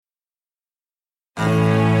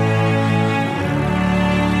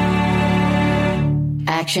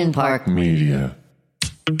Action Park Media.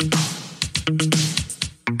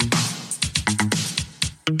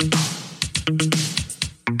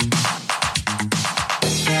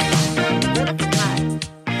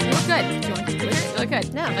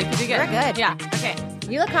 Good. No, like you did good. we're good. Yeah. Okay.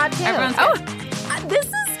 You look hot too. Everyone's good. This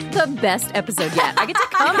is the best episode yet. I get to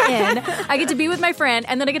come in, I get to be with my friend,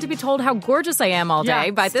 and then I get to be told how gorgeous I am all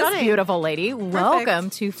day by this beautiful lady. Welcome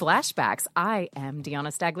to Flashbacks. I am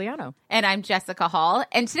Deanna Stagliano. And I'm Jessica Hall.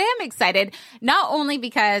 And today I'm excited, not only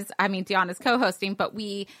because, Deanna's co-hosting, but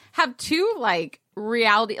we have two,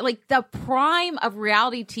 reality, the prime of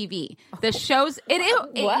reality TV. The shows,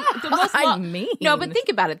 the most No, but think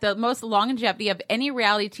about it. The most longevity of any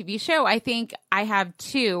reality TV show, I think I have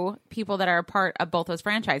two people that are a part of both those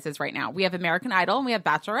franchises right now. We have American Idol and we have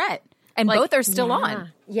Bachelorette. And both are still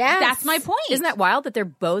on. Yes. That's my point. Isn't that wild that they're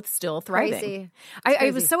both still thriving? Crazy.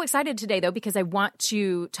 I was so excited today, though, because I want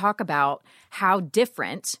to talk about how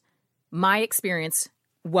different my experience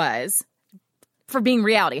was for being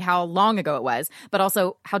reality, how long ago it was, but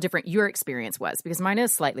also how different your experience was, because mine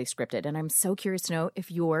is slightly scripted, and I'm so curious to know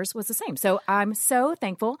if yours was the same. So I'm so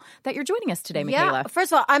thankful that you're joining us today, Mikalah. Yeah,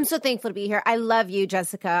 first of all, I'm so thankful to be here. I love you,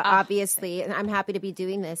 Jessica, obviously, and I'm happy to be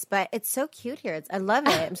doing this, but it's so cute here. I love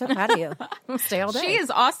it. I'm so proud of you. We'll stay all day. She is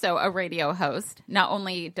also a radio host. Not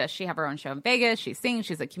only does she have her own show in Vegas, she sings,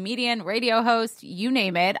 she's a comedian, radio host, you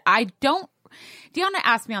name it. Deanna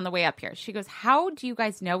asked me on the way up here, she goes, how do you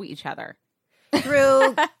guys know each other?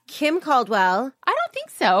 Through Kim Caldwell. I don't think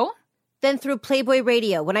so. Then through Playboy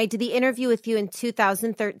Radio, when I did the interview with you in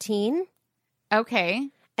 2013. Okay.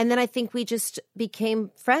 And then I think we just became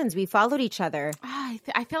friends. We followed each other. I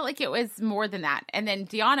felt like it was more than that. And then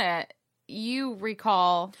Deanna, you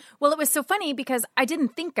recall. Well, it was so funny because I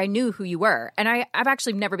didn't think I knew who you were. And I've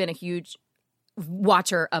actually never been a huge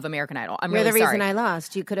watcher of American Idol. You're the reason I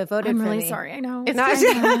lost. You could have voted for me. I'm really sorry. I know.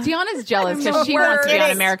 Deanna's jealous because she wants to be on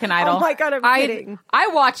American Idol. Oh my God, I'm kidding. I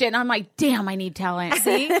watch it and I'm like, damn, I need talent.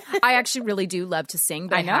 See, I actually really do love to sing,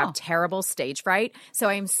 but I have terrible stage fright. So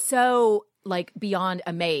I'm so beyond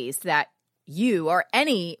amazed that you or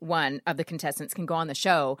any one of the contestants can go on the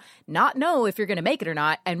show, not know if you're going to make it or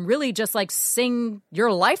not, and really just sing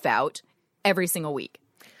your life out every single week.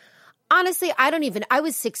 Honestly, I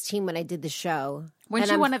was 16 when I did the show.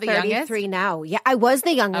 Weren't you one of the youngest? 33 now. Yeah, I was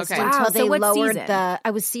the youngest until they lowered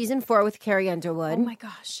I was season 4 with Carrie Underwood. Oh my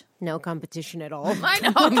gosh. No competition at all. I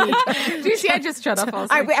know. Do you see, I just shut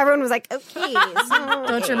up. Everyone was like, okay.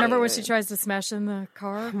 Don't you remember when she tries to smash in the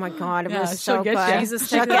car? Oh my God, it was so get fun. you. She's a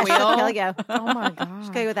stick wheel. She'll kill you. Oh my gosh.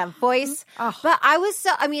 She'll kill you with that voice. Oh. But I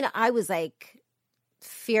was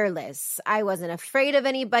fearless. I wasn't afraid of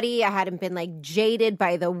anybody. I hadn't been jaded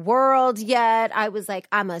by the world yet. I was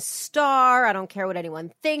I'm a star. I don't care what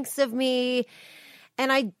anyone thinks of me.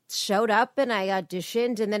 And I showed up and I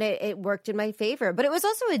auditioned, and then it worked in my favor. But it was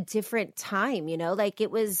also a different time,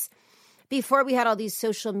 it was before we had all these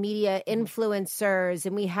social media influencers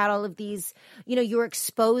and we had all of these, you were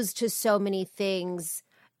exposed to so many things.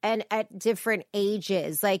 And at different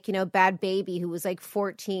ages, Bad Baby, who was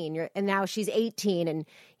 14, and now she's 18, and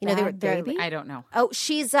they were Baby. I don't know. Oh,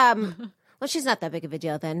 she's well, she's not that big of a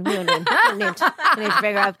deal then. We don't need to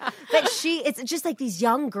figure out. But it's just these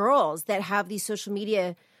young girls that have these social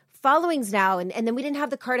media followings now, and then we didn't have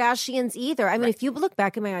the Kardashians either. I mean, if you look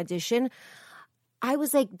back at my audition, I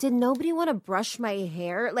was did nobody want to brush my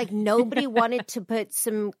hair? Nobody wanted to put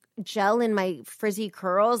some gel in my frizzy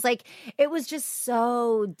curls. It was just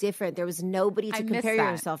so different. There was nobody to compare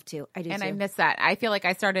yourself to. I do, and too. I miss that. I feel like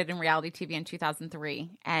I started in reality TV in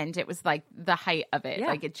 2003, and it was the height of it.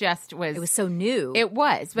 Yeah. It just was. It was so new. It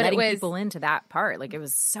was, but letting it was people into that part. It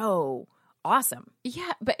was so awesome.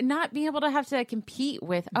 Yeah, but not being able to have to compete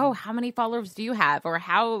with, how many followers do you have? Or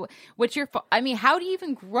how do you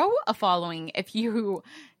even grow a following if you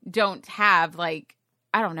don't have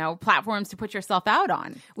I don't know, platforms to put yourself out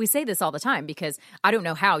on? We say this all the time because I don't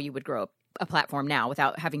know how you would grow a platform now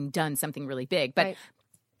without having done something really big. But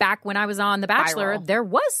back when I was on The Bachelor, there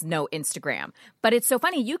was no Instagram. But it's so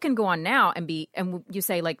funny. You can go on now and you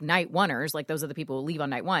say night oneers, those are the people who leave on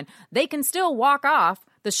night one. They can still walk off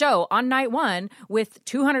the show on night one with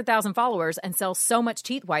 200,000 followers and sell so much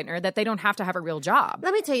teeth whitener that they don't have to have a real job.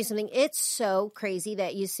 Let me tell you something. It's so crazy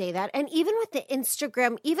that you say that. And even with the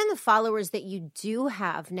Instagram, even the followers that you do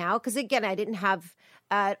have now, because again, I didn't have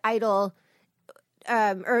Idol,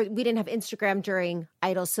 or we didn't have Instagram during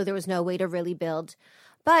Idol, so there was no way to really build.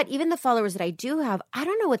 But even the followers that I do have, I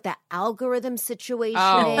don't know what the algorithm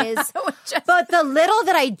situation is. But the little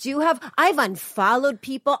that I do have, I've unfollowed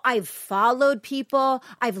people. I've followed people.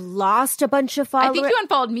 I've lost a bunch of followers. I think you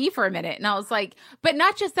unfollowed me for a minute. And I was like, but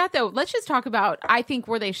not just that, though. Let's just talk about, I think,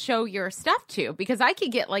 where they show your stuff to. Because I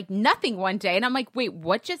could get like nothing one day. And I'm like, wait,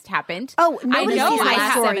 what just happened? Oh, I know sees I my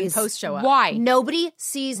have stories. 7 posts show up. Why? Nobody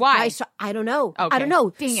sees Why? I don't know. Okay. I don't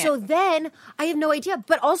know. Dang it. So then I have no idea.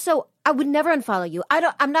 But also, I would never unfollow you.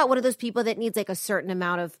 I'm not one of those people that needs like a certain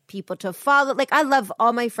amount of people to follow. Like I love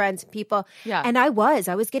all my friends and people. Yeah. And I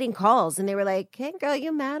was getting calls and they were like, "Hey girl,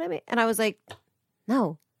 you mad at me?" And I was like,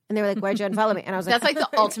 "No." And they were like, "Why'd you unfollow me?" And I was like, That's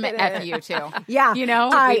like the ultimate F you too. Yeah. You know,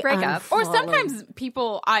 we break up. Or sometimes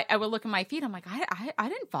people, I will look at my feed. I'm like, I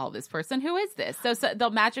didn't follow this person. Who is this? So they'll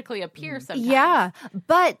magically appear sometimes. Yeah.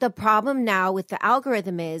 But the problem now with the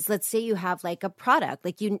algorithm is, let's say you have like a product,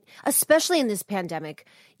 like you, especially in this pandemic,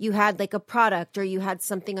 you had like a product or you had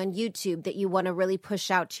something on YouTube that you want to really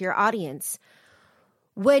push out to your audience.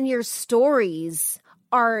 When your stories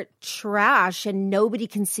are trash and nobody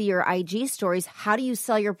can see your IG stories, how do you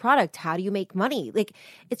sell your product? How do you make money? Like,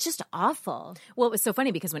 it's just awful. Well, it was so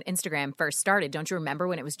funny because when Instagram first started, don't you remember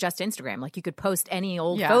when it was just Instagram? Like you could post any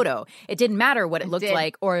old photo. It didn't matter what it looked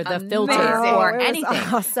like or the filter or anything,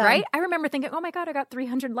 awesome. right? I remember thinking, oh my God, I got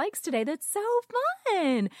 300 likes today. That's so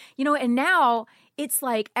fun. You know, and now it's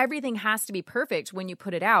like everything has to be perfect when you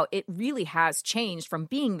put it out. It really has changed from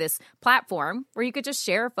being this platform where you could just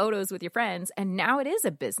share photos with your friends, and now it is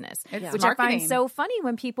a business, which I find so funny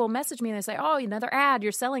when people message me and they say, oh, another ad,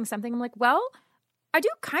 you're selling something. I'm like, well, I do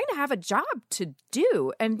kind of have a job to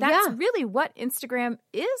do, and that's really what Instagram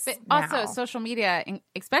is now. Also, social media,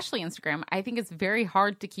 especially Instagram, I think it's very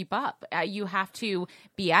hard to keep up. You have to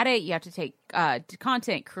be at it. You have to take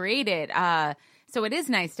content, create it. So it is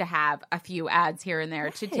nice to have a few ads here and there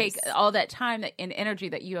to take all that time and energy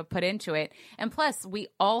that you have put into it. And plus, we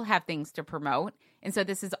all have things to promote. And so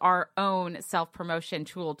this is our own self-promotion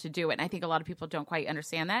tool to do it. And I think a lot of people don't quite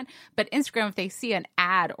understand that. But Instagram, if they see an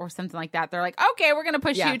ad or something like that, they're like, okay, we're going to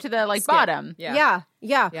push you to the bottom. Yeah.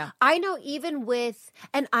 I know even with,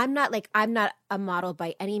 and I'm not a model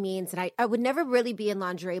by any means. And I would never really be in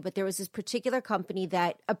lingerie, but there was this particular company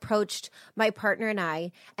that approached my partner and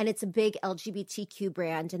I, and it's a big LGBTQ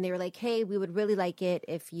brand. And they were like, hey, we would really like it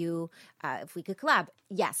if you, if we could collab.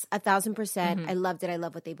 Yes, 1,000%. I loved it. I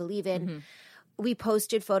love what they believe in. We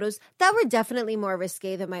posted photos that were definitely more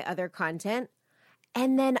risque than my other content.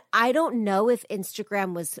 And then I don't know if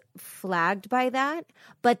Instagram was flagged by that,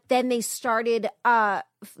 but then they started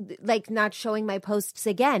like not showing my posts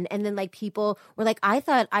again. And then like people were like, I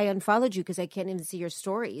thought I unfollowed you because I can't even see your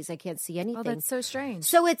stories. I can't see anything. Oh, that's so strange.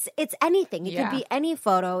 So it's anything. It could be any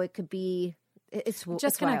photo. It could be... It's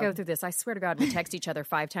gonna go through this. I swear to God, we text each other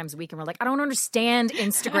 5 times a week, and we're like, I don't understand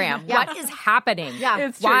Instagram. What is happening?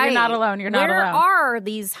 It's true. You're not alone. You're not alone. Where are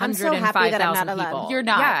these 105,000 people? You're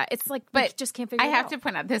not. Yeah, it's like, but we just can't figure it out. I have to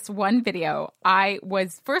point out this one video.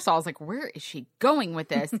 First of all, I was like, where is she going with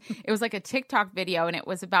this? It was like a TikTok video, and it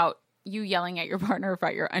was about you yelling at your partner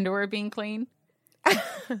about your underwear being clean.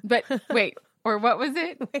 But wait. Or what was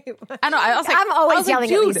it? I don't know. I was like, I'm always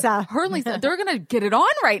yelling at Lisa. Her and Lisa, they're going to get it on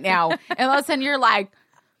right now. And all of a sudden you're like,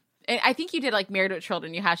 and I think you did like Married with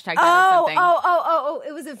Children. You hashtagged that or something. Oh.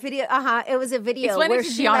 It was a video. It was a video. Explain where it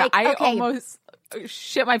to she Gianna. like, I almost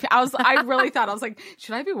shit my pants. I really thought, I was like,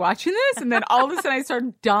 should I be watching this? And then all of a sudden I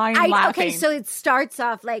started dying laughing. Okay, so it starts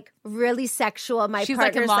off like really sexual. She's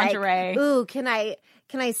like in lingerie. Like, ooh, can I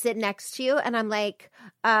sit next to you? And I'm like,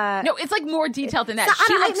 no, it's like more detailed than that. So,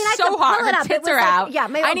 she looks so hot. Her tits are out. Yeah,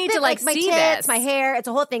 I need to like my see tits, this. my hair. It's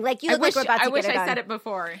a whole thing. Like you look like we're about to get it on. I wish I said it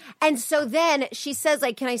before. And so then she says,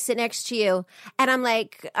 like, can I sit next to you? And I'm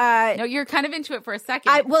like, no, you're kind of into it for a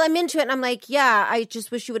second. I'm into it. And I'm like, yeah, I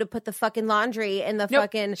just wish you would have put the fucking laundry in the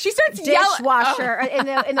fucking she starts dishwasher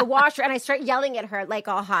in the washer. And I start yelling at her like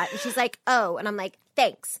all hot. And she's like, oh. And I'm like,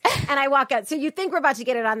 thanks. And I walk out. So you think we're about to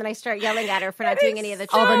get it on, then I start yelling at her for not doing any of the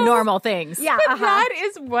all the normal things. Yeah. But that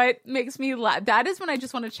is what makes me laugh. That is when I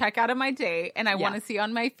just want to check out of my day and I want to see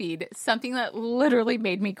on my feed something that literally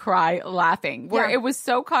made me cry laughing, where it was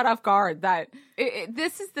so caught off guard that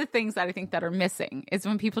this is the things that I think that are missing, is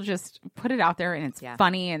when people just put it out there and it's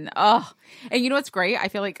funny and and you know what's great? I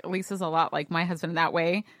feel like Lisa's a lot like my husband in that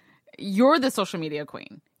way. You're the social media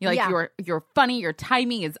queen. You're funny. Your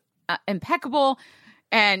timing is impeccable.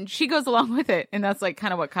 And she goes along with it. And that's like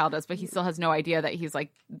kind of what Kyle does. But he still has no idea that he's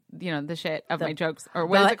like the shit of my jokes, or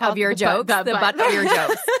what is it called? Of your jokes, the butt of your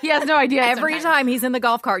jokes. He has no idea. Every time he's in the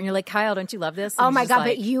golf cart and you're like, Kyle, don't you love this? And Oh my he's God, just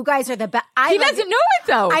like, but you guys are the best. He doesn't know it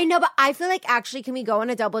though. I know, but I feel like actually, can we go on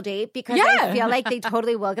a double date? Because I feel like they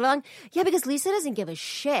totally will get along. Yeah, because Lisa doesn't give a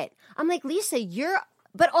shit. I'm like, Lisa,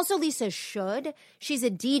 but also Lisa should. She's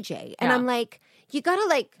a DJ. And I'm like, you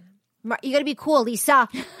gotta be cool, Lisa.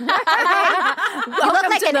 You look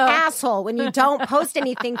like an asshole when you don't post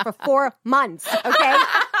anything for 4 months, okay?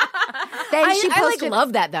 Then I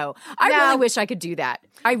love that though. I really wish I could do that.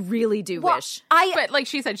 I really do wish. But like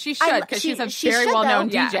she said, she should, because she's a very well-known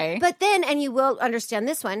DJ. But then, and you will understand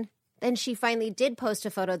this one, then she finally did post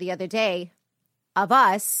a photo the other day of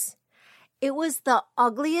us. It was the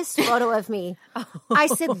ugliest photo of me. I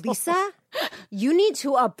said, Lisa, you need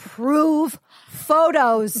to approve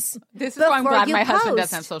photos. This is why I'm glad my husband post.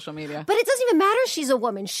 doesn't have social media. But it doesn't even matter. She's a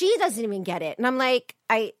woman. She doesn't even get it. And I'm like,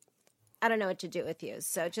 I don't know what to do with you.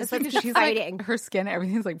 So just let's keep fighting. Her skin,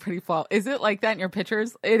 everything's like pretty fall. Is it like that in your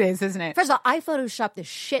pictures? It is, isn't it? First of all, I Photoshop the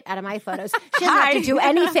shit out of my photos. She doesn't have to do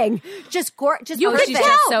anything. Just she's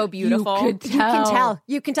just so beautiful. You can tell.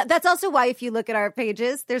 You can tell. That's also why if you look at our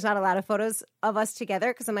pages, there's not a lot of photos of us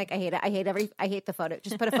together because I'm like, I hate it. I hate the photo.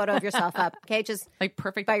 Just put a photo of yourself up, okay? Just like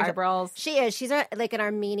perfect eyebrows. She is. She's like an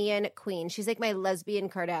Armenian queen. She's like my lesbian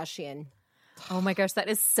Kardashian. Oh my gosh, that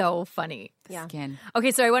is so funny. Yeah. Skin.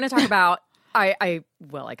 Okay, so I want to talk about. I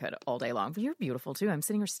could all day long. But you're beautiful too. I'm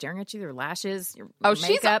sitting here staring at you. Your lashes, your makeup.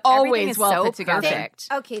 She's always well put together. Perfect.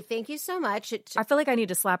 Okay, thank you so much. I feel like I need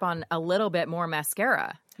to slap on a little bit more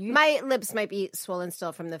mascara. My lips might be swollen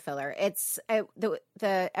still from the filler. It's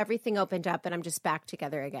the everything opened up and I'm just back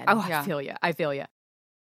together again. Oh, yeah. I feel you.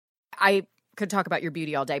 I could talk about your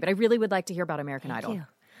beauty all day, but I really would like to hear about American Idol. You.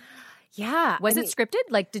 Yeah. Was it scripted?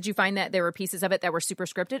 Like, did you find that there were pieces of it that were super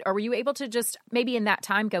scripted? Or were you able to just maybe in that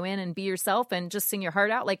time go in and be yourself and just sing your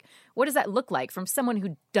heart out? Like, what does that look like from someone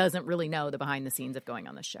who doesn't really know the behind the scenes of going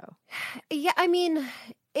on the show? Yeah, I mean,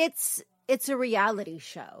 it's a reality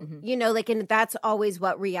show, and that's always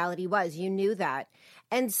what reality was. You knew that.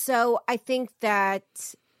 And so I think that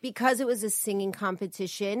because it was a singing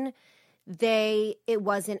competition, it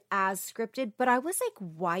wasn't as scripted, but I was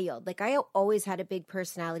like wild. Like I always had a big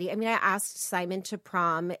personality. I mean, I asked Simon to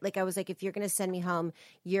prom. Like I was like, if you're going to send me home,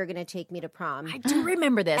 you're going to take me to prom. I do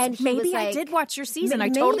remember this. And maybe I did watch your season. I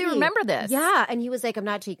totally remember this. Yeah. And he was like, I'm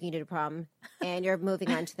not taking you to prom and you're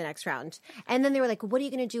moving on to the next round. And then they were like, what are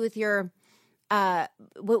you going to do with your,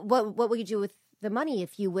 what will you do with the money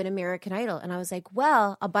if you win American Idol? And I was like,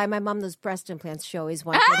 well, I'll buy my mom those breast implants she always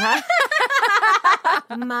wanted, huh?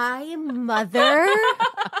 My mother,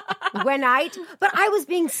 but I was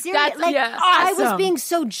being serious. Awesome. I was being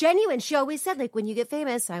so genuine. She always said, like, when you get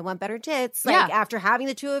famous, I want better tits. Like, after having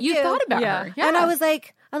the two of you. You thought about her. Yeah. And I was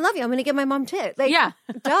like, I love you. I'm going to get my mom tit. Like,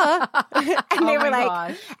 duh. And they were like,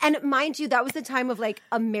 gosh. And mind you, that was the time of like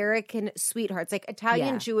American sweethearts. Like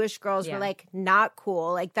Italian Jewish girls were like not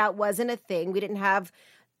cool. Like that wasn't a thing. We didn't have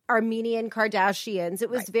Armenian Kardashians. It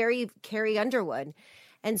was very Carrie Underwood.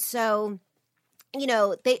 And so,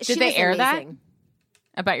 did they air that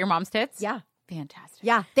about your mom's tits? Yeah. Fantastic.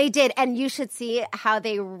 Yeah, they did. And you should see how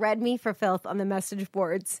they read me for filth on the message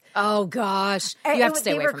boards. Oh, gosh. You have to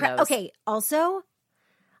stay away from those. Okay, also,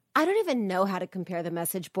 I don't even know how to compare the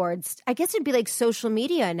message boards. I guess it'd be like social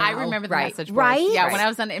media now. I remember the message boards. Right? Yeah, when I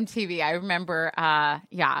was on MTV, I remember, and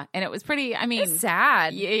it was pretty, it's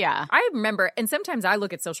sad. Yeah. I remember, and sometimes I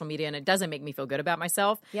look at social media and it doesn't make me feel good about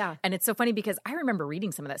myself. Yeah. And it's so funny because I remember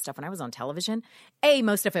reading some of that stuff when I was on television.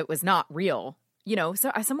 Most of it was not real.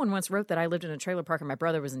 So someone once wrote that I lived in a trailer park and my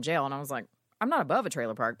brother was in jail, and I was like, I'm not above a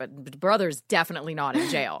trailer park, but brother's definitely not in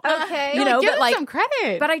jail. Okay. Give him some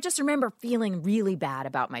credit. But I just remember feeling really bad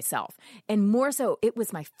about myself. And more so, it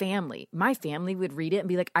was my family. My family would read it and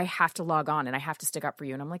be like, I have to log on and I have to stick up for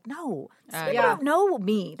you. And I'm like, no, they don't know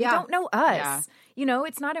me. They don't know us. Yeah.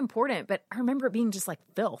 It's not important. But I remember it being just like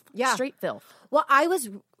filth. Yeah. Straight filth. Well, I was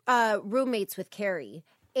roommates with Carrie.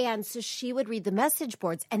 And so she would read the message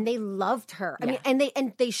boards and they loved her. I mean,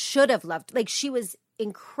 and they should have loved, like she was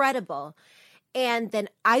incredible. And then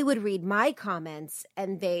I would read my comments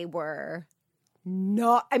and they were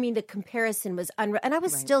not, I mean, the comparison was unreal. And I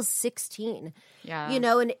was still 16,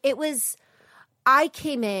 and it was, I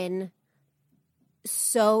came in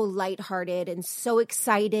so lighthearted and so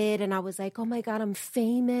excited. And I was like, oh my God, I'm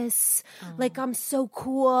famous. Like, I'm so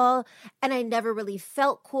cool. And I never really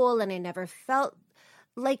felt cool and I never felt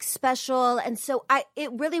like special. And so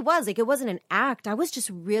it really was like, it wasn't an act. I was just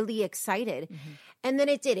really excited. Mm-hmm. And then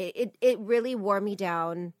it did. It really wore me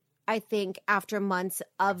down, I think, after months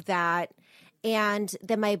of that. And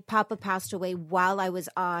then my papa passed away while I was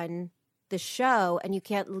on the show and you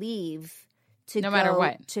can't leave to no go matter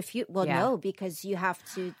what. to no, because you have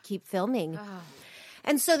to keep filming.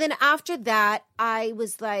 And so then after that, I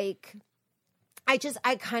was like, I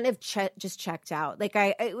kind of just checked out. Like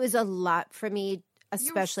it was a lot for me,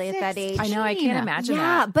 especially at that age. I know, I can't imagine that.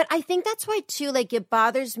 Yeah, but I think that's why too, like it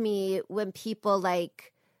bothers me when people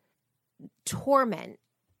like torment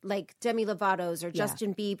like Demi Lovato's or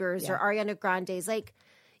Justin Bieber's or Ariana Grande's. Like,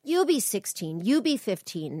 you be 16, you be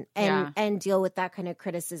 15 and deal with that kind of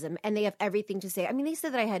criticism. And they have everything to say. I mean, they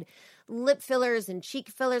said that I had lip fillers and cheek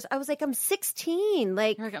fillers. I was like, I'm 16.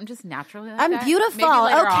 Like, I'm just naturally like I'm that. beautiful.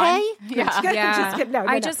 Okay. Yeah.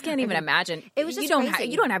 I just can't even imagine. It was just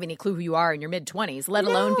you don't have any clue who you are in your mid-20s, let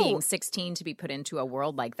alone being 16 to be put into a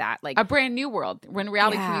world like that. Like a brand new world. When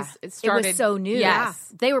reality TV started. It was so new.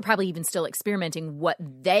 Yes. They were probably even still experimenting what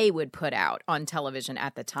they would put out on television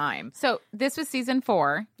at the time. So this was season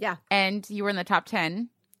 4. Yeah. And you were in the top 10.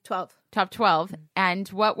 12. Top 12. And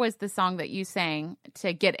what was the song that you sang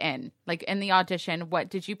to get in? Like in the audition, what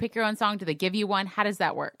did you pick your own song? Do they give you one? How does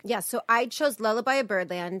that work? Yeah, so I chose Lullaby of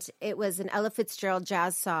Birdland. It was an Ella Fitzgerald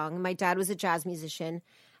jazz song. My dad was a jazz musician.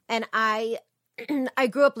 And I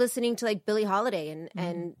grew up listening to like Billie Holiday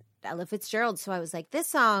and Ella Fitzgerald. So I was like, this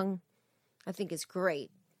song I think is great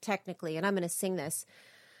technically, and I'm going to sing this.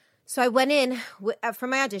 So I went in for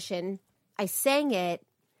my audition. I sang it.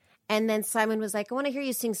 And then Simon was like, I want to hear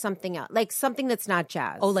you sing something else, like something that's not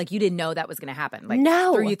jazz. Oh, like you didn't know that was going to happen. Like,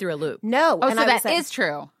 no. threw you through a loop. No. Oh, and so that is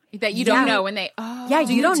true. That you don't know when they... Oh. Yeah,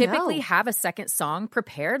 Do you don't typically know. have a second song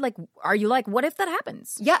prepared? Like, are you like, what if that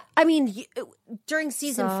happens? Yeah, I mean, during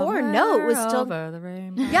season 4, no, it was still...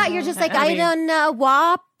 Yeah, you're just like, I don't know,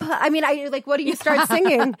 WAP. I mean, like, what do you start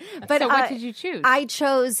singing? But so what did you choose? I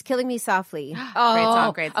chose Killing Me Softly. Great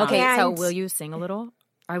song. Okay, And- so will you sing a little?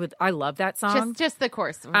 I love that song. Just the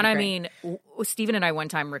chorus. And I mean, Steven and I one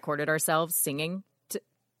time recorded ourselves singing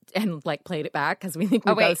and like played it back because we think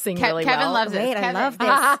we both sing really Kevin well. loves it. Wait, I love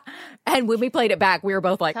this. And when we played it back, we were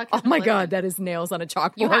both like, Tell oh Kevin my to God, listen. that is nails on a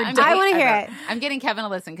chalkboard. I want to hear it. I'm getting Kevin to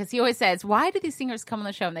listen because he always says, why do these singers come on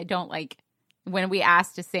the show and they don't like when we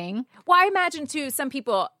ask to sing? Well, I imagine too, some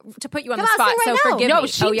people, to put you on Come the on, spot, sing right so now. forgive No, me.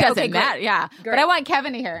 she Oh, yeah, doesn't. okay, great. That, yeah. Great. But I want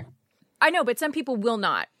Kevin to hear. I know, but some people will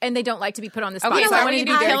not, and they don't like to be put on the spot. Okay, so so I are want we you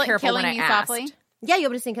to gonna be do very careful when Killing I Me asked. Softly? Yeah, you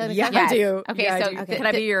want me to sing Killing Me Yeah, Softly? I do. Okay, Yeah, I so do. the- Can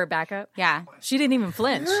I be your backup? Yeah. She didn't even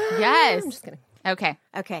flinch. Yes. I'm just kidding. Okay.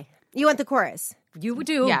 Okay. You want the chorus? You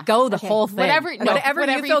do. Yeah. Go the Okay. whole thing. Whatever you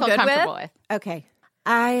feel good comfortable with. with. Okay.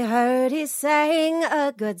 I heard he sang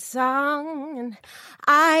a good song, and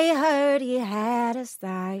I heard he had a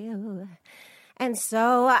style. And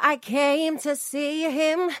so I came to see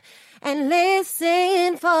him and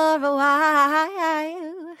listen for a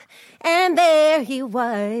while. And there he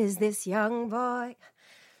was, this young boy,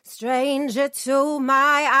 stranger to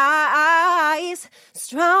my eyes,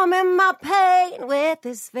 strumming my pain with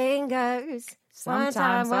his fingers. One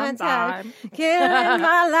time, killing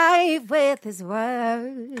my life with his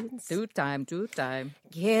words. Two time.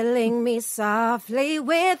 Killing me softly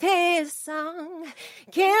with his song.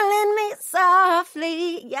 Killing me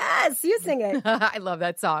softly. Yes, you sing it. I love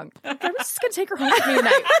that song. I'm just going to take her home with me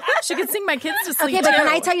tonight. She can sing my kids to sleep Okay, but too. can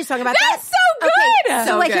I tell you a song about that? That's so good. Okay,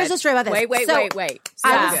 so like, here's the story about this. Wait. So, So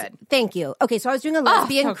I was, good. Thank you. Okay, so I was doing a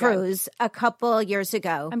lesbian so good. cruise a couple years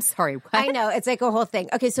ago. I'm sorry. What? I know, it's like a whole thing.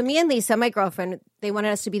 Okay, so me and Lisa, my girlfriend, they wanted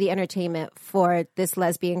us to be the entertainment for this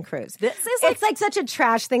lesbian cruise. This is it's like such a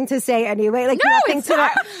trash thing to say anyway. Like No, nothing it's to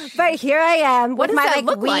not. But here I am with does my that like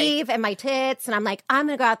look like? weave and my tits, and I'm like, I'm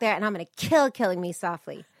gonna go out there and I'm gonna Killing Me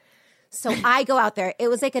Softly. So I go out there. It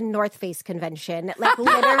was like a North Face convention, like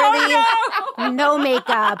literally no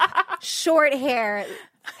makeup, short hair,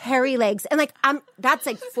 hairy legs, and like that's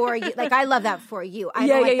like for you. Like I love that for you. I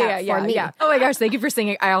don't like that for me. Oh my gosh, thank you for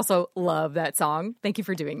singing. I also love that song. Thank you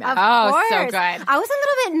for doing that. Oh, so course. good. I was a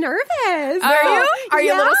little bit nervous. Are you? Are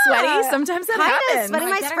you a little Yeah. sweaty? Sometimes that Kind happens. of sweating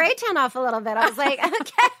my spray tan off a little bit. I was like,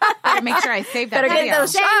 okay. Gotta make sure I save that Better get video.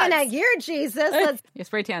 those Saying shots. in a year, Jesus. Let's, Your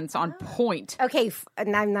spray tan's on point. okay,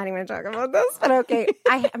 and I'm not even going to talk about this, but okay.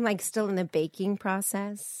 I'm like still in the baking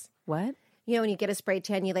process. What? You know, when you get a spray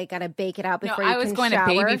tan, you like got to bake it out No, before you I was can going shower.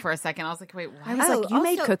 to baby for a second. I was like, wait, what? I was Oh, like, you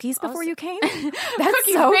made also- cookies before also- you came? That's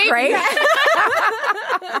Cookies, so baby. great.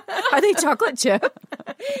 Are they chocolate chip?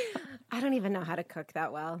 I don't even know how to cook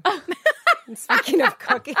that well. And speaking of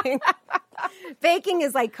cooking, baking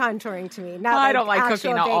is like contouring to me. Not I don't like actual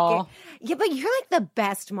cooking at baking. all. Yeah, but you're like the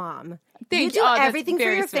best mom. Thank you. you. Do everything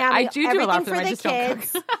for your family. I do a lot for them. I just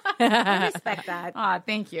kids. don't cook. I respect that.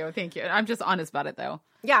 Thank you. I'm just honest about it, though.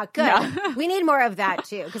 Yeah, good. Yeah. We need more of that,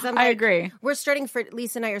 too. Because I agree.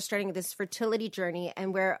 Lisa and I are starting this fertility journey,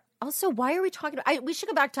 and we're also, why are we talking about, we should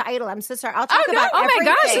go back to Idol. I'm so sorry. I'll talk about everything. Oh, my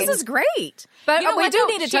gosh, this is great. But we do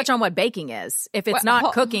need to touch on what baking is. If it's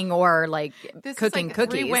not cooking or, like, cooking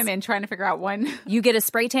cookies. 3 women trying to figure out one. You get a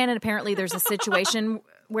spray tan, and apparently there's a situation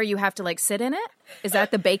where you have to, like, sit in it? Is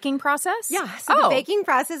that the baking process? Yeah. So the baking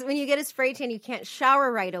process, when you get a spray tan, you can't shower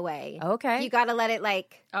right away. Okay. You got to let it,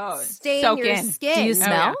 like, stay soak in your in. skin. Do you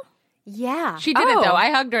smell? Yeah. She did it, though.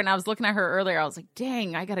 I hugged her, and I was looking at her earlier. I was like,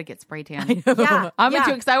 dang, I got to get spray tan. Yeah. I'm going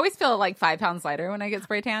to, because I always feel like 5 pounds lighter when I get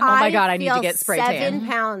spray tan. Oh, my God, I need to get spray tan. 7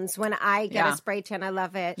 pounds when I get a spray tan. I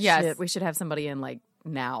love it. Yes. Shit, we should have somebody in, like,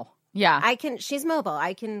 now. Yeah. She's mobile.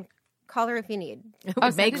 I can call her if you need. It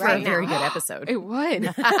would make for a very good episode. It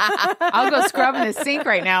would. I'll go scrub in the sink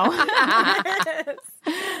right now.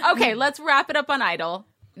 Okay, let's wrap it up on Idol.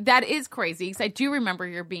 That is crazy, because I do remember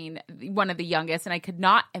you being one of the youngest, and I could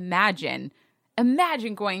not imagine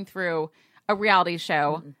going through a reality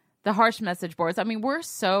show, the harsh message boards. I mean, we're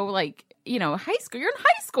so, like, high school. You're in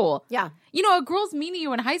high school. Yeah. A girl's meeting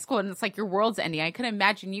you in high school, and it's like your world's ending. I couldn't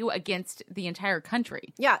imagine you against the entire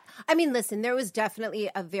country. Yeah. I mean, listen, there was definitely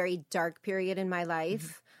a very dark period in my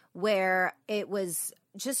life where it was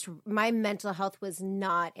just my mental health was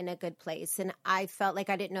not in a good place. And I felt like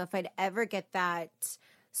I didn't know if I'd ever get that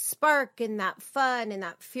spark and that fun and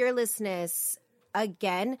that fearlessness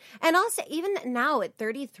again. And also, even now at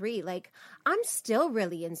 33, like, I'm still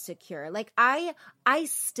really insecure. Like, I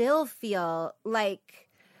still feel like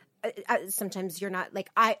sometimes you're not, like,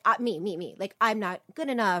 me, like, I'm not good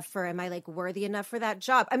enough, or am I, like, worthy enough for that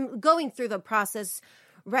job? I'm going through the process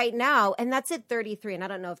right now, and that's at 33. And I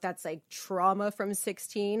don't know if that's, like, trauma from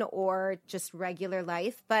 16 or just regular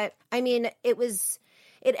life. But I mean,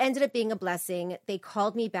 it ended up being a blessing. They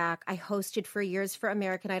called me back. I hosted for years for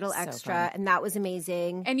American Idol Extra, and that was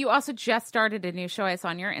amazing. And you also just started a new show I saw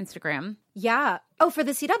on your Instagram. Yeah. Oh, for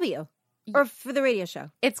the CW? Or for the radio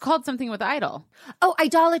show? It's called something with Idol. Oh,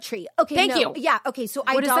 Idolatry. Okay, Thank you. Yeah, okay. So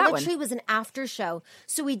What Idolatry was an after show.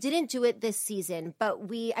 So we didn't do it this season, but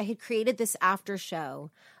I had created this after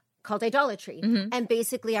show called Idolatry. And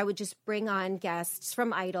basically I would just bring on guests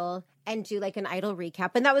from Idol and do, like, an Idol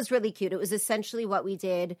recap. And that was really cute. It was essentially what we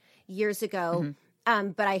did years ago.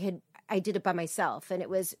 But I did it by myself, and it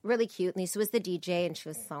was really cute. Lisa was the DJ, and she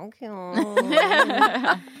was so cute.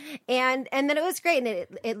 and then it was great, and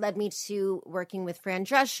it led me to working with Fran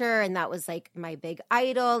Drescher, and that was, like, my big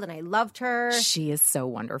idol, and I loved her. She is so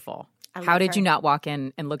wonderful. How did you not walk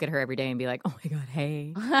in and look at her every day and be like, oh my God,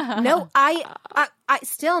 hey? No, I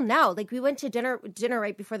still now, like, we went to dinner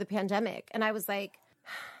right before the pandemic, and I was like,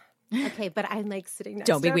 okay, but I'm, like, sitting next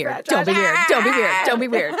to Don't be her. weird. Don't be weird. Don't be weird. Don't be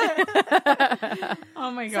weird.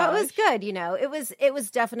 Oh my God. So it was good, It was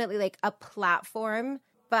definitely, like, a platform,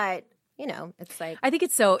 but it's like, I think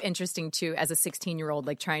it's so interesting too, as a 16-year-old,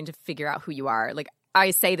 like, trying to figure out who you are. Like,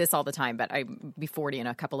 I say this all the time, but I'll be 40 in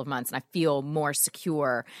a couple of months, and I feel more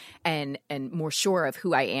secure and more sure of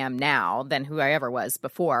who I am now than who I ever was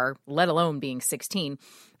before, let alone being 16.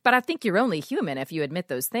 But I think you're only human if you admit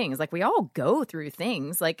those things. Like, we all go through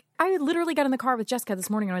things. Like, I literally got in the car with Jessica this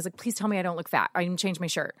morning, and I was like, please tell me I don't look fat. I didn't change my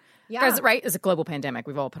shirt. Yeah. Because, right, it's a global pandemic.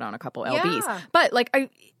 We've all put on a couple lbs. Yeah. But, like,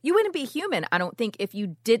 you wouldn't be human, I don't think, if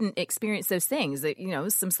you didn't experience those things. That,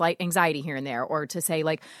 some slight anxiety here and there. Or to say,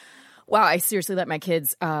 like, wow, I seriously let my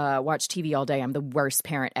kids watch TV all day. I'm the worst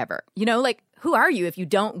parent ever. Like, who are you if you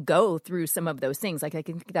don't go through some of those things? Like, I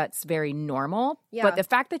think that's very normal. Yeah. But the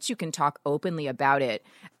fact that you can talk openly about it,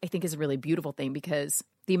 I think, is a really beautiful thing, because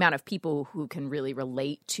the amount of people who can really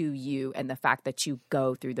relate to you and the fact that you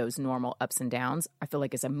go through those normal ups and downs, I feel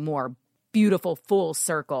like is a more beautiful full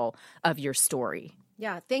circle of your story.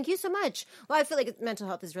 Yeah. Thank you so much. Well, I feel like mental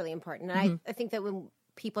health is really important. And I think that when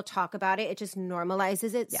people talk about it, it just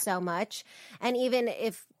normalizes it so much. And even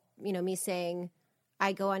if, me saying,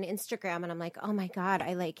 I go on Instagram and I'm like, oh my God,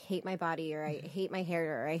 I, like, hate my body, or I hate my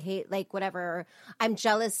hair, or I hate, like, whatever. Or I'm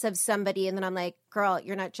jealous of somebody. And then I'm like, girl,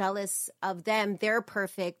 you're not jealous of them. They're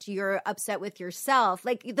perfect. You're upset with yourself.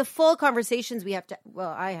 Like, the full conversations we have to,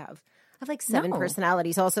 I have like 7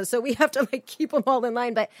 personalities also. So we have to, like, keep them all in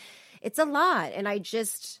line, but it's a lot. And I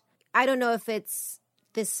don't know if it's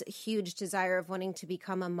this huge desire of wanting to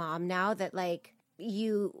become a mom now that, like,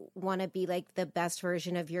 you want to be, like, the best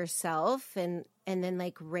version of yourself and then,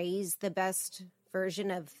 like, raise the best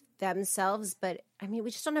version of themselves. But I mean,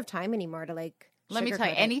 we just don't have time anymore to, like, Let me tell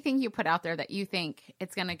you, anything you put out there that you think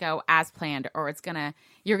it's going to go as planned or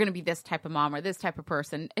you're going to be this type of mom or this type of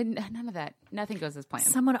person, and none of that, nothing goes as planned.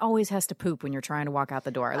 Someone always has to poop when you're trying to walk out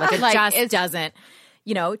the door. Like, it doesn't,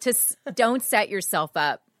 don't set yourself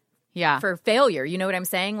up for failure. You know what I'm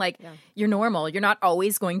saying? Like, you're normal. You're not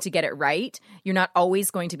always going to get it right. You're not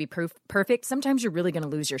always going to be perfect. Sometimes you're really going to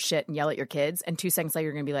lose your shit and yell at your kids. And 2 seconds later,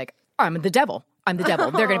 you're going to be like, I'm the devil. I'm the devil.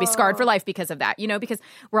 They're going to be scarred for life because of that, because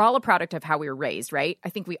we're all a product of how we were raised, right? I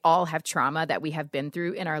think we all have trauma that we have been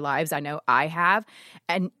through in our lives. I know I have.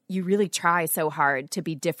 And you really try so hard to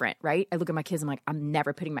be different, right? I look at my kids, I'm like, I'm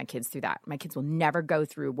never putting my kids through that. My kids will never go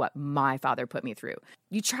through what my father put me through.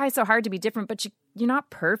 You try so hard to be different, but you're not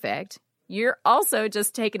perfect. You're also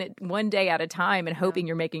just taking it one day at a time and hoping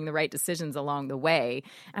you're making the right decisions along the way.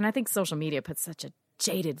 And I think social media puts such a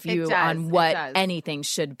jaded view on what anything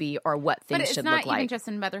should be or what things should look like. But it's not even just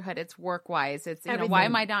in motherhood. It's work-wise. It's, why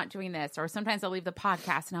am I not doing this? Or sometimes I'll leave the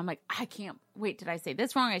podcast and I'm like, I can't wait. Did I say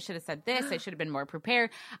this wrong? I should have said this. I should have been more prepared.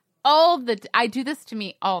 I do this to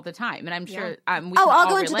me all the time, and I'm sure I'll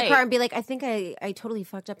go into the car and be like, I think I totally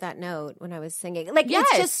fucked up that note when I was singing. Like,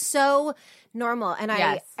 it's just so normal, and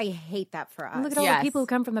I hate that for us. And look at all the people who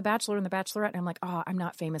come from The Bachelor and The Bachelorette, and I'm like, oh, I'm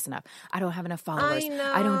not famous enough. I don't have enough followers.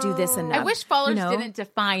 I don't do this enough. I wish followers didn't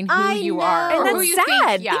define who you are. And that's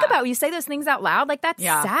sad. Think about it. You say those things out loud. Like, that's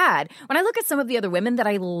sad. When I look at some of the other women that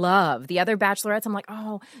I love, the other Bachelorettes, I'm like,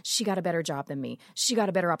 oh, she got a better job than me. She got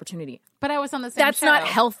a better opportunity. But I was on the same show. That's not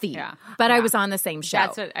healthy. Yeah. But I was on the same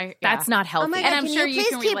show. That's not healthy. Oh my God, and I'm sure you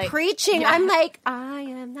can keep relate. Preaching. I'm like, I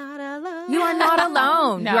am not alone. You are not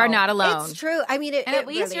alone. No. You are not alone. It's true. I mean, at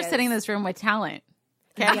least really you're sitting in this room with talent.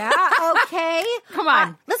 Okay? Yeah, okay. Come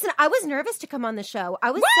on. Listen, I was nervous to come on the show.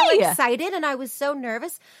 I was so excited and I was so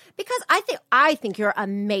nervous because I think you're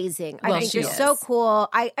amazing. I think you're so cool.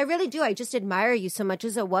 I really do. I just admire you so much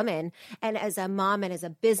as a woman and as a mom and as a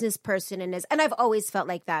business person and I've always felt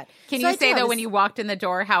like that. Can you say though when you walked in the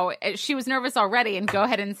door how she was nervous already, and go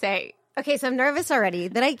ahead and say, okay, so I'm nervous already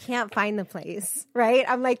that I can't find the place, right?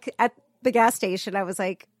 I'm like at the gas station. I was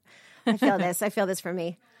like, I feel this for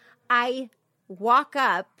me. I walk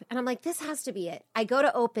up and I'm like, this has to be it. I go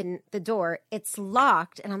to open the door. It's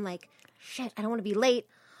locked. And I'm like, shit, I don't want to be late.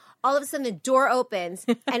 All of a sudden the door opens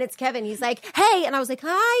and it's Kevin. He's like, hey. And I was like,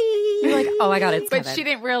 hi. You're like, oh my God, it's Kevin. But she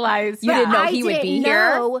didn't realize. You didn't know he would be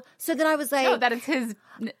here? So then I was like. No, that is his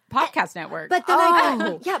podcast network. But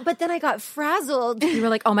then but then I got frazzled. You were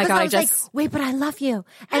like, oh my God, I was like, wait, but I love you.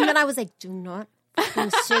 And then I was like, do not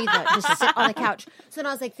say that. Just sit on the couch. So then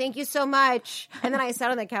I was like, thank you so much. And then I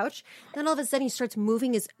sat on the couch. Then all of a sudden he starts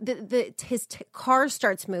moving. His car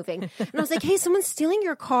starts moving. And I was like, hey, someone's stealing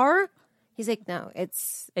your car? He's like, no,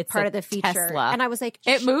 it's part of the feature. Tesla. And I was like,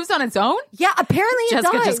 it moves on its own? Yeah, apparently it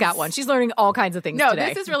Jessica does. just got one. She's learning all kinds of things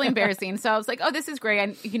today. This is really embarrassing. So I was like, oh, this is great.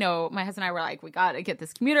 And, my husband and I were like, we got to get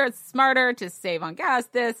this commuter. It's smarter to save on gas.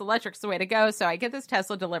 This electric's the way to go. So I get this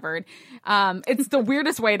Tesla delivered. It's the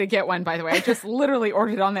weirdest way to get one, by the way. I just literally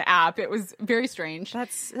ordered it on the app. It was very strange.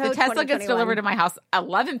 That's so the Tesla gets delivered to my house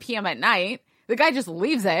 11 p.m. at night. The guy just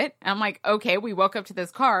leaves it. And I'm like, okay, we woke up to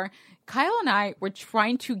this car. Kyle and I were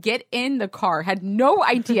trying to get in the car, had no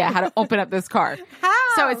idea how to open up this car. How?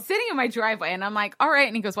 So it's sitting in my driveway, and I'm like, all right.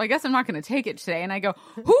 And he goes, well, I guess I'm not going to take it today. And I go,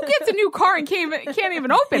 who gets a new car and can't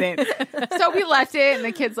even open it? So we left it, and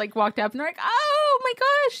the kids walked up, and they're like, oh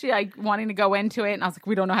my gosh, wanting to go into it. And I was like,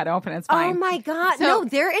 we don't know how to open it. It's fine. Oh my God. No,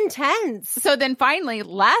 they're intense. So then finally,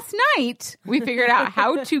 last night, we figured out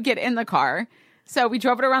how to get in the car. So we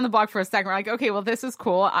drove it around the block for a second. We're like, okay, well, this is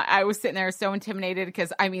cool. I was sitting there so intimidated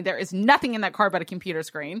because, there is nothing in that car but a computer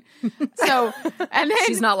screen. So, and then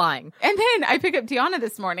she's not lying. And then I pick up Deanna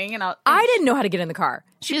this morning, and I didn't know how to get in the car.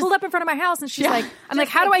 She pulled up in front of my house, and she's like, I'm like,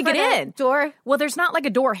 how do I get in? Door? Well, there's not like a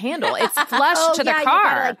door handle. It's flush to the car. You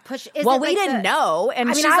gotta, push. We didn't know.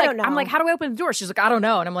 And she's like, I'm like, how do I open the door? She's like, I don't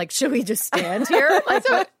know. And I'm like, should we just stand here? So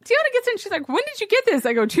Deanna gets in. She's like, when did you get this?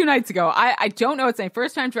 I go, 2 nights ago. I don't know. It's my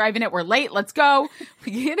first time driving it. We're late. Let's go.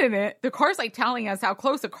 We get in it. The car's telling us how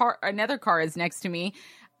close another car is next to me.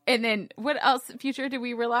 And then what else, Future, did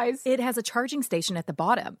we realize? It has a charging station at the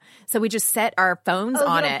bottom. So we just set our phones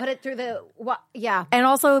on it. Put it through the, yeah. And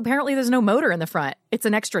also, apparently, there's no motor in the front. It's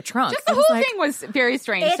an extra trunk. Just the whole thing was very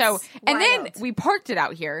strange. And then we parked it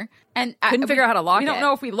out here. And couldn't figure out how to lock it. We don't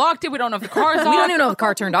know if we locked it. We don't know if the car's off. We don't even know if the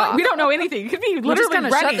car turned off. We don't know anything. It could be literally just kind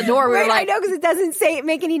of shut the door. We were like, I know, because it doesn't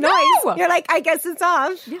make any noise. No. You're like, I guess it's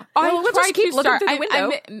off. Yeah. We'll just keep looking through the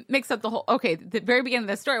window. I mixed up the whole, the very beginning of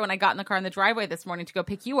the story when I got in the car in the driveway this morning to go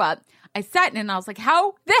pick you up. I sat in and I was like,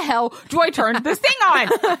 how the hell do I turn this thing on?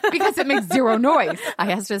 Because it makes zero noise.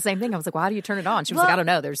 I asked her the same thing. I was like, well, how do you turn it on? She was like, I don't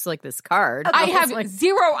know. There's like this card. I have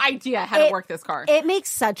zero idea how to work this car. It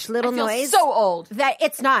makes such little noise. So old. That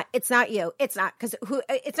it's not you. It's not. Because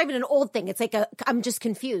it's not even an old thing. It's like I'm just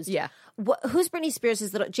confused. Yeah. Who's Britney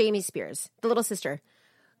Spears' Jamie Spears, the little sister,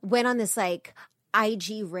 went on this like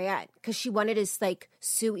IG rant because she wanted to like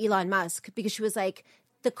sue Elon Musk because she was like,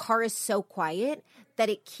 the car is so quiet that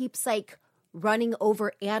it keeps like running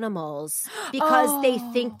over animals because they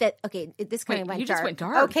think that this kind of went dark. You just went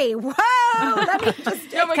dark. Okay, whoa. Let me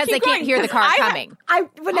just because they can't hear the car coming.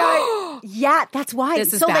 Yeah, that's why.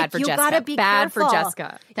 This is so, bad for Jessica. Gotta be bad careful. for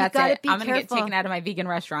Jessica. That's it. I'm going to get taken out of my vegan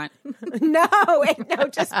restaurant. No,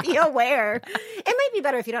 just be aware. It might be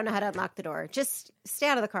better if you don't know how to unlock the door. Just stay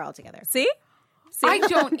out of the car altogether. See? I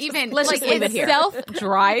don't even. Let's just leave it here. Self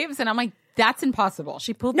drives, and I'm like, that's impossible.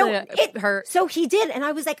 She pulled her. So he did, and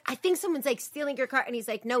I was like, I think someone's like stealing your car, and he's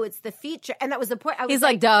like, no, it's the feature, and that was the point. He's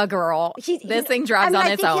like, duh, girl. This thing drives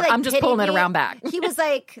on its own. I'm just pulling it around back. He was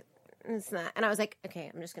like, it's not, and I was like, okay,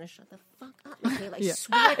 I'm just gonna shut the fuck up. Okay, like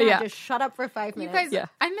swear to God, just shut up for 5 minutes. You guys,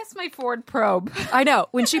 I miss my Ford Probe. I know.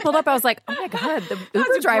 When she pulled up, I was like, oh my God, the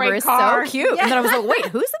Uber driver is so cute. Yeah. And then I was like, wait,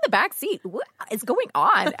 who's in the back seat? What is going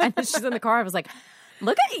on? And she's in the car. I was like,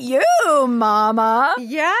 look at you, mama.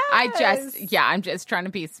 Yeah. I'm just trying to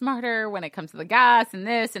be smarter when it comes to the gas and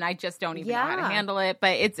this, and I just don't even know how to handle it.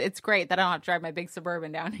 But it's great that I don't have to drive my big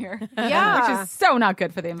Suburban down here. Yeah. Which is so not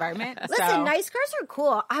good for the environment. Listen, nice cars are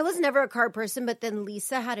cool. I was never a car person, but then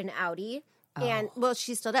Lisa had an Audi. And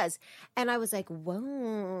she still does. And I was like,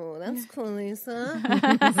 whoa, that's cool, Lisa.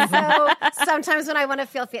 So sometimes when I want to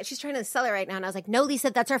feel fancy, she's trying to sell it right now. And I was like, no,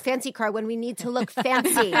 Lisa, that's our fancy car when we need to look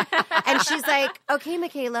fancy. And she's like, okay,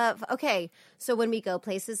 Mikalah, okay. So when we go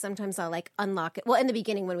places, sometimes I'll like unlock it. Well, in the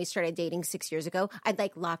beginning, when we started dating 6 years ago, I'd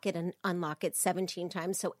like lock it and unlock it 17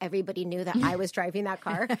 times so everybody knew that I was driving that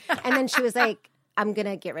car. And then she was like, I'm going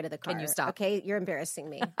to get rid of the car. Can you stop? Okay, you're embarrassing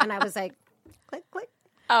me. And I was like, click, click.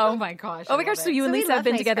 Oh my gosh. Oh my gosh. So you and Lisa have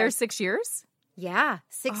been together 6 years? Yeah.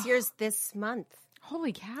 6 years this month.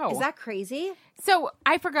 Holy cow. Is that crazy? So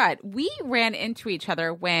I forgot. We ran into each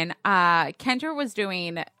other when Kendra was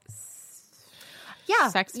doing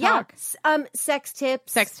sex talk. Sex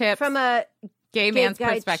tips. Sex tips. From a gay man's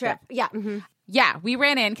perspective. Yeah. Mm-hmm. Yeah. We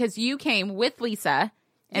ran in because you came with Lisa.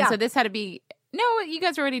 And so this had to be... No, you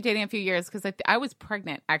guys were already dating a few years because I was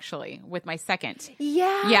pregnant, actually, with my second.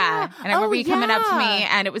 Yeah. Yeah. And I remember you coming up to me,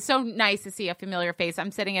 and it was so nice to see a familiar face.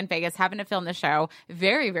 I'm sitting in Vegas having to film the show,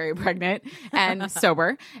 very, very pregnant and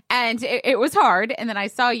sober. And it was hard. And then I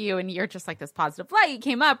saw you, and you're just like this positive light. You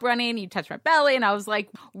came up running, you touched my belly, and I was like,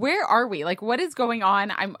 where are we? Like, what is going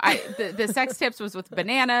on? The sex tips was with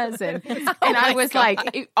bananas, and I was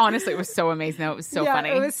like, honestly, it was so amazing. It was so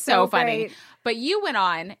funny. It was so funny. great. But you went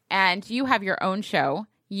on and you have your own show.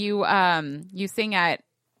 You sing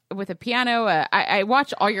with a piano. I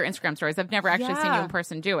watch all your Instagram stories. I've never actually seen you in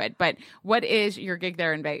person do it. But what is your gig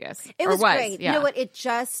there in Vegas? It was great. Yeah. You know what?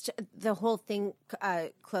 The whole thing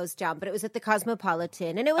closed down, but it was at the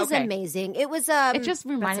Cosmopolitan, and it was amazing. It was it just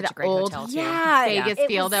reminded of old Vegas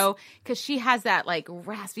feel though, because she has that like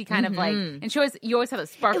raspy kind of like, and you always have a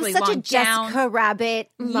sparkly long gown. It was such a Jessica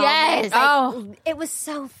Rabbit moment. Yes. It was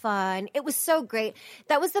so fun. It was so great.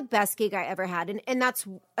 That was the best gig I ever had, and that's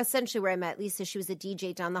essentially where I met Lisa. She was a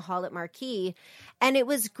DJ down the hall at Marquee, and it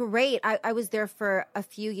was great. I was there for a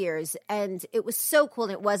few years, and it was so cool.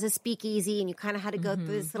 And it was a speakeasy, and you kind of had to go through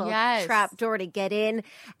this little trap door to get in,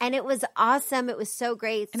 and it was awesome. It was so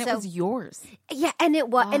great, and it was yours. Yeah, and it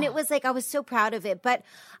was, and it was like I was so proud of it. But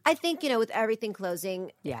I think with everything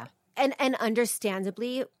closing, and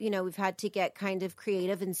understandably, we've had to get kind of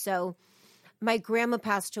creative, and so. My grandma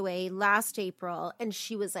passed away last April, and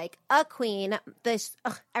she was like a queen.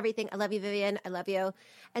 Everything. I love you, Vivian. I love you.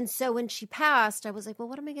 And so when she passed, I was like, well,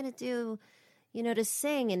 what am I going to do, to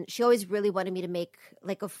sing? And she always really wanted me to make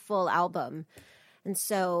like a full album. And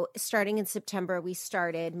so starting in September, we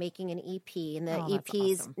started making an EP, and the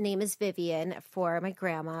EP's name is Vivian for my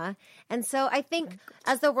grandma. And so I think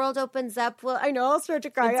as the world opens up, I know I'll start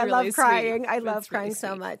to cry. I love crying. I love crying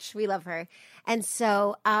so much. We love her. And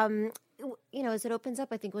so, as it opens up,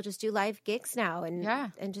 I think we'll just do live gigs now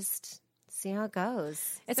and just see how it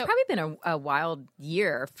goes. It's probably been a wild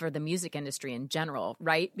year for the music industry in general,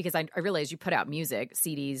 right? Because I realize you put out music,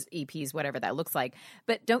 CDs, EPs, whatever that looks like.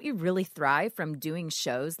 But don't you really thrive from doing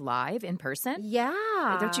shows live in person?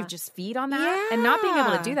 Yeah. Don't you just feed on that? Yeah. And not being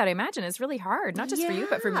able to do that, I imagine, is really hard, not just for you,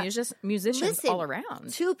 but for musicians Listen, all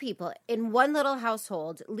around. 2 people in one little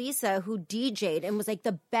household. Lisa, who DJ'd and was like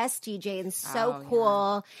the best DJ and so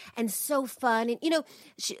cool and so fun. And,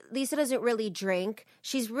 Lisa doesn't really drink.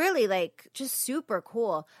 She's really like just super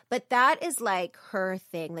cool. But that is like her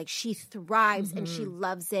thing. Like she thrives and she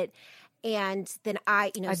loves it. And then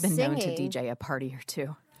I've been known to DJ a party or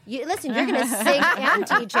two. Listen, you're going to sing and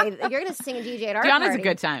DJ. You're going to sing and DJ at our Deanna's party. a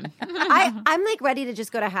good time. I'm like ready to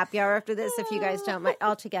just go to happy hour after this if you guys don't mind.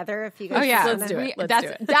 All together if you guys Let's do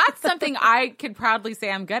it. That's something I could proudly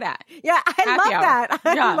say I'm good at. Yeah, I love that.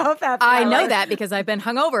 I love that. I know that because I've been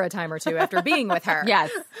hungover a time or two after being with her. Yes,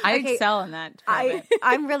 I excel in that.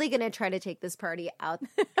 I'm really going to try to take this party out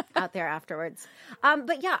there afterwards.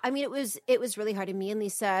 But yeah, I mean, it was really hard. And me and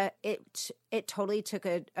Lisa, it totally took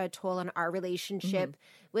a toll on our relationship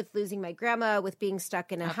with losing my grandma, with being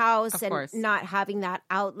stuck in a house and not having that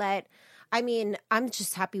outlet. I mean, I'm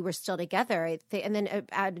just happy we're still together. And then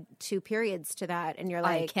add 2 periods to that, and you're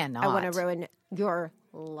like, I want to ruin your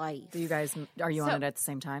life. You guys, are you on it at the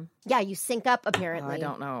same time? Yeah, you sync up apparently. I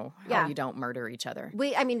don't know how you don't murder each other.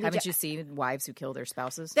 Haven't you seen wives who kill their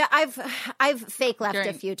spouses? I've fake left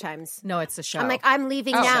a few times. No, it's a show. I'm like, I'm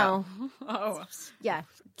leaving now. Oh, yeah.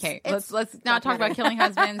 Okay, let's not talk about killing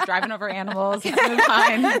husbands, driving over animals. It's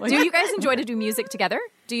fine. Do you guys enjoy to do music together?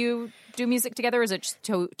 Do you do music together, or is it just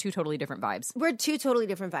 2 totally different vibes? We're 2 totally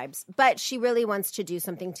different vibes, but she really wants to do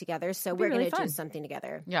something together, so we're going to do something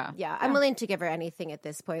together. Yeah. I'm willing to give her anything at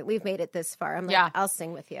this point. We've made it this far. I'm like, I'll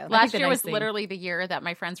sing with you. Last year was literally the year that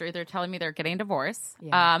my friends were either telling me they're getting a divorce,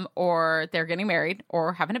 or they're getting married,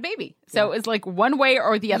 or having a baby. So it was like one way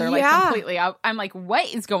or the other, like completely. I'm like,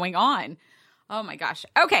 what is going on? Oh my gosh.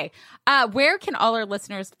 Okay. Where can all our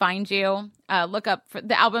listeners find you? Look up for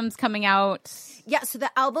the album's coming out. Yeah, so the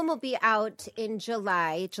album will be out in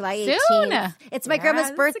July 18th. Soon. It's my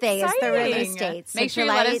grandma's birthday. It's the release date. So Make sure you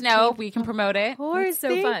let us know. We can promote it. Of course. So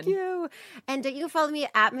Thank fun. you. And you can follow me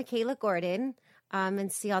at Mikalah Gordon and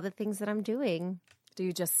see all the things that I'm doing. Do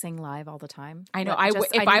you just sing live all the time? I know.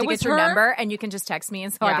 If I was your number, and you can just text me,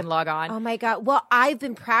 and so I can log on. Oh my God. Well, I've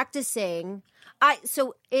been practicing.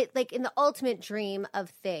 So in the ultimate dream of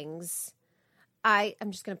things, I'm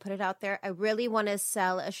just going to put it out there. I really want to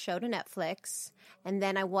sell a show to Netflix, and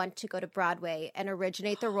then I want to go to Broadway and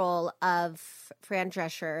originate the role of Fran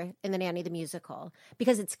Drescher in The Nanny the Musical,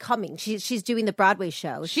 because it's coming. She's doing the Broadway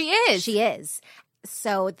show. She is.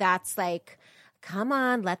 So that's like, come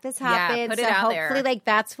on, let this happen. Yeah, put so it out hopefully, there.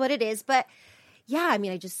 that's what it is. But yeah, I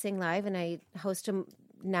mean, I just sing live, and I host a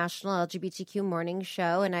national LGBTQ morning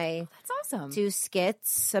show, and I That's awesome. do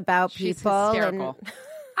skits about She's people. hysterical.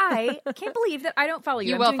 I can't believe that I don't follow you.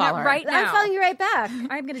 You I'm will doing follow that her. right now. I'm following you right back.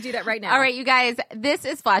 I'm going to do that right now. All right, you guys, this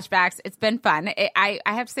is Flashbacks. It's been fun. I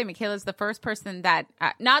have to say, Mikalah's the first person that,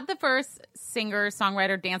 not the first singer,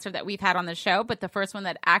 songwriter, dancer that we've had on the show, but the first one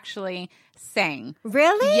that actually sang.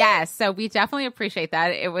 Really? Yes. So we definitely appreciate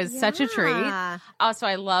that. It was such a treat. Yeah. Also,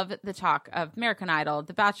 I love the talk of American Idol,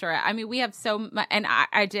 The Bachelorette. I mean, we have so much, and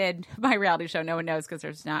I did my reality show. No one knows because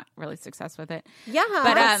there's not really success with it. Yeah.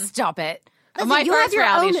 But Stop it. Listen, my you first have your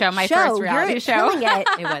reality own show. My show. first reality You're show. killing it.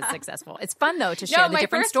 It was successful. It's fun, though, to share the my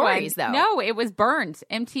different first stories, one. though. No, it was Burned.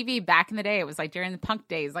 MTV back in the day. It was like during the punk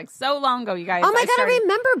days, like so long ago, you guys. Oh my God, I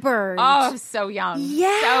remember Burned. Oh, so young.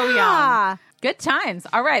 Yeah. So young. Good times.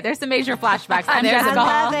 All right, there's some major flashbacks. I'm Jessica I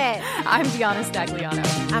love Hall. it. I'm Gianna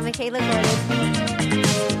Stagliano. I'm Mikalah Gordon.